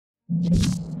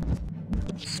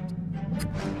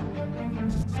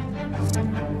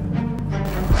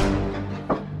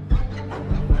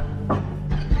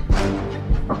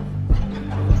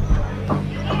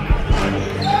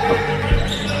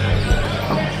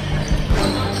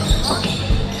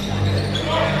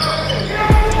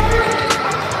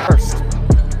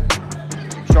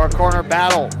Short corner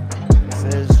battle. This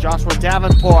is Joshua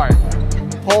Davenport.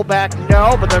 Pull back,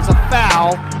 no, but there's a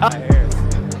foul.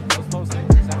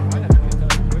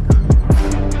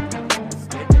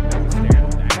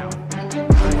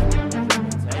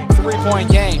 3-point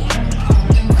game.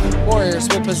 Warriors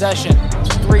with possession.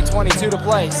 3:22 to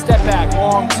play. Step back,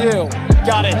 long two.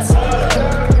 Got it.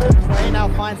 Clay now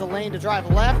finds a lane to drive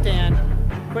left and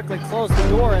quickly close the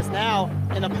door as now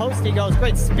in the post he goes.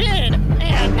 Great spin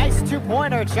and nice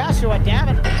two-pointer. Joshua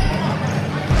Davenport.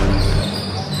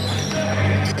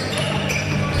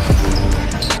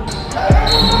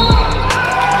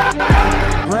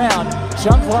 Brown,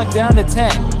 jump clock down to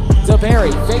 10.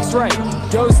 DeBerry fakes right,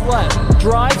 goes left,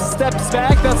 drives, steps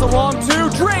back, that's a long two,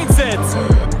 drains it!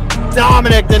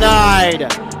 Dominic denied!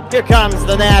 Here comes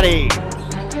the Natty.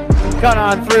 Cut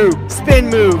on through, spin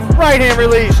move, right hand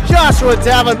release, Joshua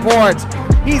Davenport.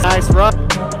 He's nice run.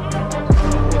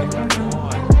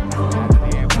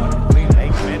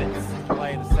 8 minutes to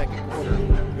play in the second quarter.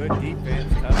 Good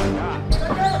defense, tough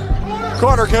shot.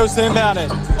 Corner goes to inbound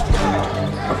it.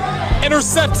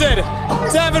 Intercepted.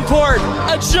 Davenport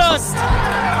adjusts.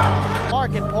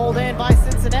 Market pulled in by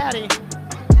Cincinnati.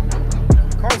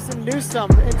 Carson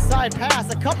Newsom inside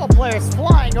pass. A couple players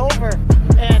flying over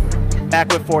and back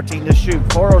with 14 to shoot.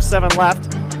 4:07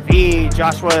 left.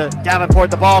 Joshua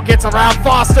Davenport, the ball gets around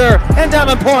Foster, and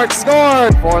Davenport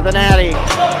scored for the Natty.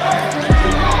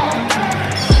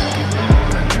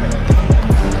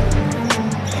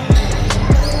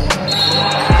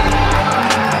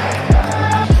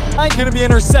 Going to be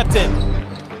intercepted.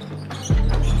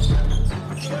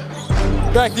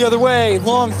 Back the other way,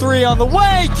 long three on the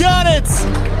way, got it!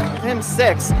 Him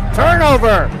 6,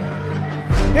 turnover.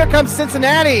 Here comes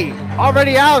Cincinnati,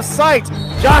 already out of sight.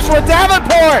 Joshua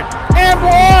Davenport, and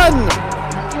one!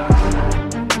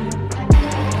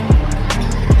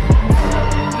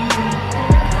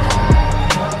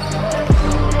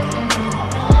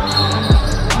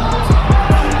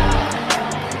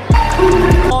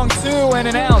 Long two and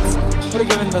an out. Should have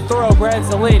given the throw, Brad's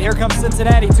the lead. Here comes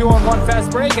Cincinnati, 2-on-1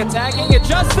 fast break, attacking,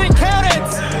 adjusting, count it!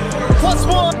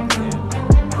 +1.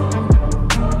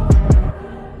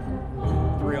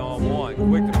 3-on-1,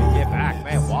 quick to get back,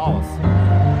 man, Wallace.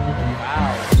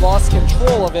 Wow. Lost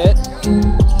control of it.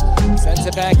 Sends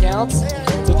it back out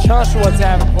to Joshua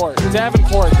Davenport.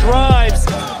 Davenport drives,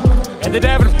 and the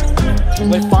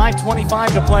with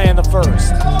 5:25 to play in the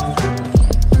first.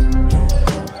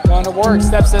 Going to work,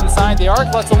 steps inside the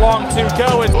arc, lets a long two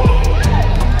go. And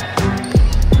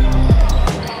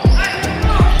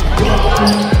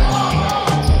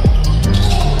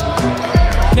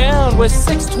down with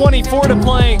 6:24 to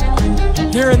play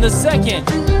here in the second.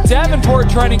 Davenport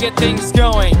trying to get things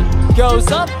going.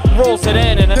 Goes up, rolls it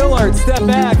in, and Millard step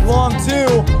back, long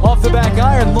two, off the back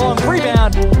iron, long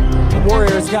rebound. The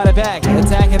Warriors got it back,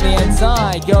 attacking the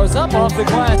inside, goes up off the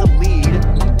glass. Lead,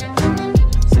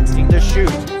 16 to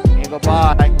shoot.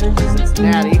 By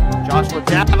Cincinnati, Joshua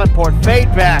Davenport fade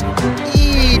back.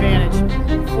 Advantage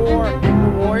for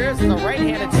the Warriors. The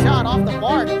right-handed shot off the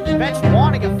mark. Bench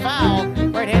wanting a foul.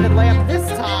 Right-handed layup this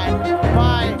time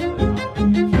by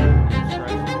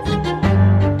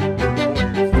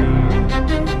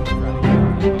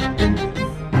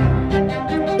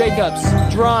Jacobs.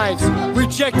 Drives,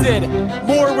 rejected.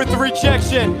 Moore with the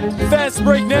rejection. Fast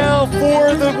break now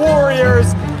for the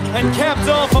Warriors. And capped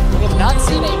off. We have not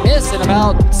seen a miss in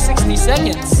about 60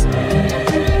 seconds.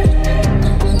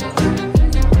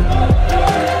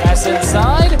 Pass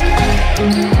inside.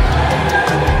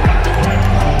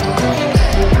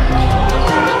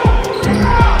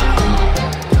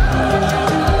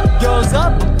 Goes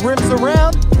up, rims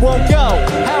around, won't go.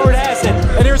 Howard has it,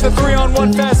 and here's a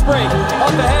 3-on-1 fast break.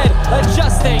 Up ahead,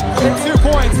 adjusting, and 2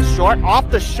 points. Short off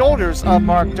the shoulders of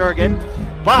Mark Durgan.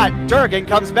 But Durgan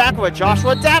comes back with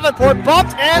Joshua Davenport,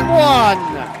 bumped and one!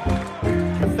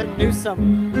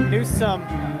 Newsom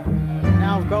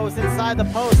now goes inside the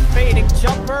post, fading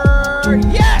jumper,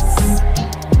 yes!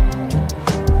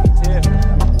 Tip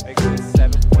makes it a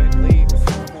 7-point lead with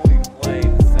 6:40 to play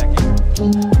in the second.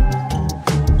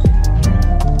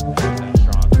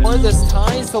 Or this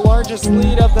ties the largest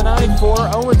lead of the night for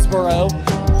Owensboro.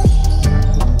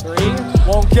 3,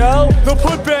 won't go, the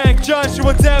putback,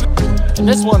 Joshua Davenport. And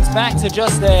this one's back to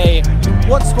just a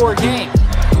one-score game.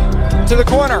 To the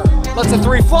corner, lets a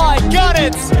 3 fly, got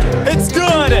it!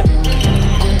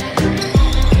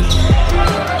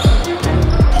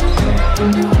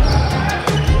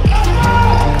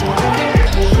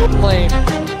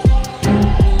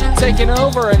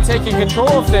 over and taking control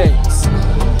of things.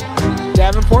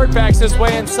 Davenport backs his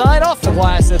way inside, off the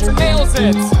glass, it nails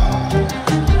it.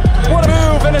 What a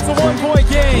move, and it's a 1-point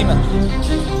game.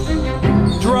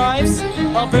 Drives,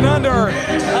 up and under.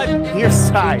 Near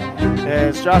side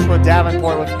is Joshua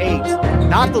Davenport with 8.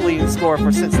 Not the leading scorer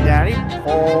for Cincinnati.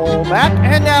 Pull back,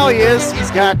 and now he is.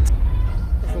 He's got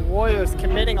The Warriors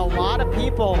committing a lot of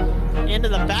people into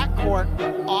the backcourt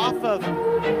off of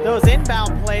those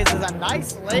inbound plays is a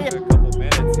nice layup. A couple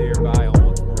minutes here by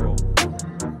Owensboro.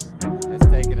 Has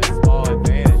taken a small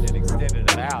advantage and extended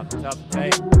it out. Tough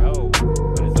take. Oh.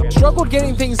 Struggled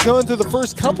getting things going through the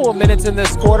first couple of minutes in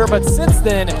this quarter, but since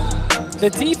then, the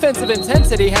defensive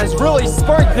intensity has really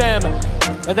sparked them.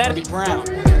 And that'd be Brown.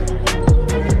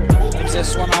 Gives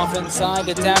this one off inside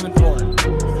to Davenport.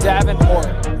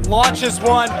 Davenport launches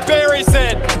one, buries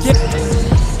it.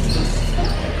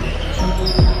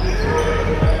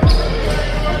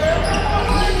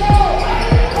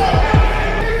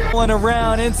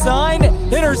 Around inside,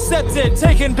 intercepted,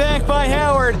 taken back by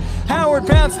Howard. Howard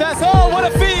bounce pass, oh what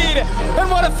a feed, and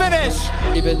what a finish.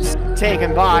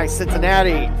 taken by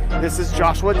Cincinnati. This is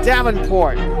Joshua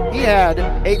Davenport. He had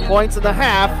 8 points in the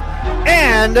half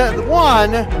and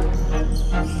 1.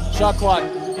 Shot clock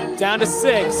down to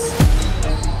 6.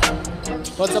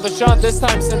 Puts up a shot this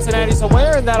time, Cincinnati's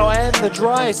aware, and that'll end the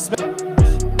drive. It's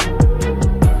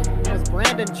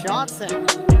Brandon Johnson.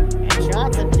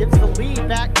 Johnson gives the lead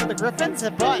back to the Griffins,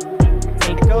 but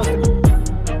it goes to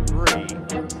 3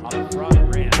 on the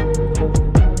front rim.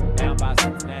 Down by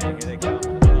Cincinnati, here they come.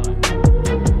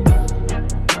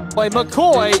 By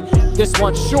McCoy, this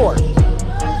one's short.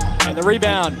 And the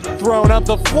rebound thrown up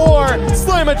the floor.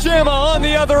 Slamma-jamma on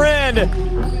the other end.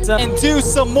 And do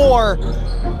some more.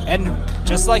 And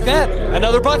just like that,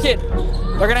 another bucket.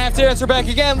 They're gonna have to answer back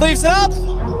again. Leaves it up.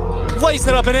 Lays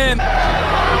it up and in.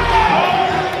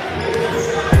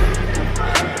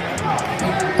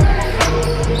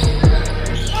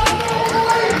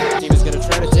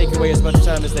 As much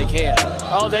time as they can.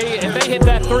 Oh, if they hit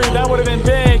that 3, that would have been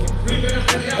big.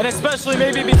 And especially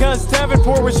maybe because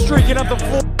Davenport was streaking up the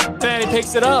floor. And he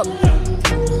picks it up.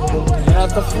 And up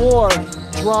the floor.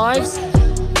 Drives.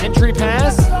 Entry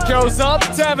pass. Goes up.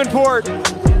 Davenport.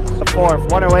 The fourth,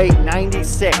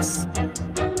 108-96.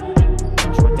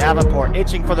 Joshua Davenport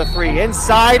itching for the 3.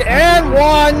 Inside and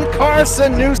 1.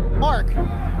 Carson New. Mark.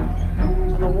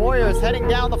 And the Warriors heading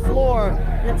down the floor.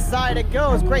 Inside it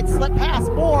goes, great slip pass,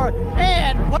 Moore,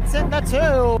 and puts in the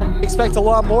 2. Expect a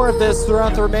lot more of this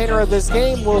throughout the remainder of this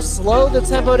game. We'll slow the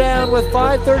tempo down with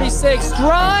 5:36.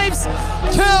 Drives,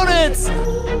 count it!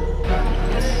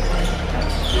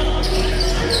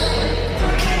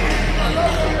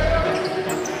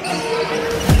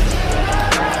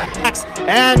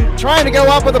 And trying to go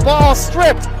up with the ball,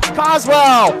 stripped.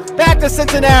 Coswell, back to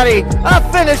Cincinnati. A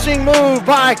finishing move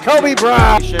by Kobe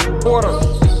Brown. Quarter.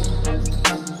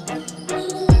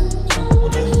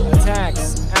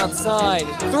 Outside,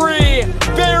 3,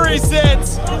 buries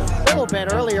it! A little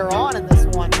bit earlier on in this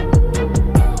one,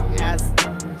 as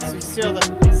we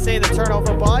see the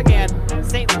turnover bug, and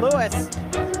St. Louis.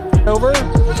 Over,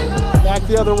 back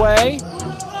the other way.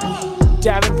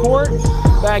 Davenport,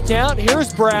 back out.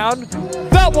 Here's Brown.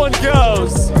 That one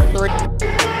goes! 3.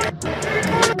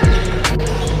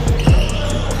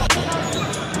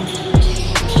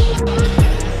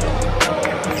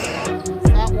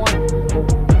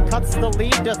 The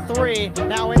lead to 3.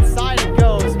 Now inside it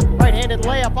goes. Right-handed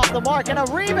layup off the mark, and a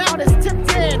rebound is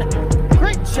tipped in.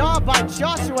 Great job by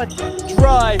Joshua.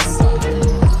 Drives.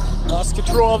 Lost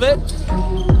control of it.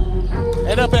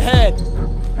 And up ahead.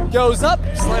 Goes up.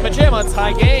 Slamma-jamma.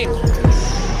 Tie game.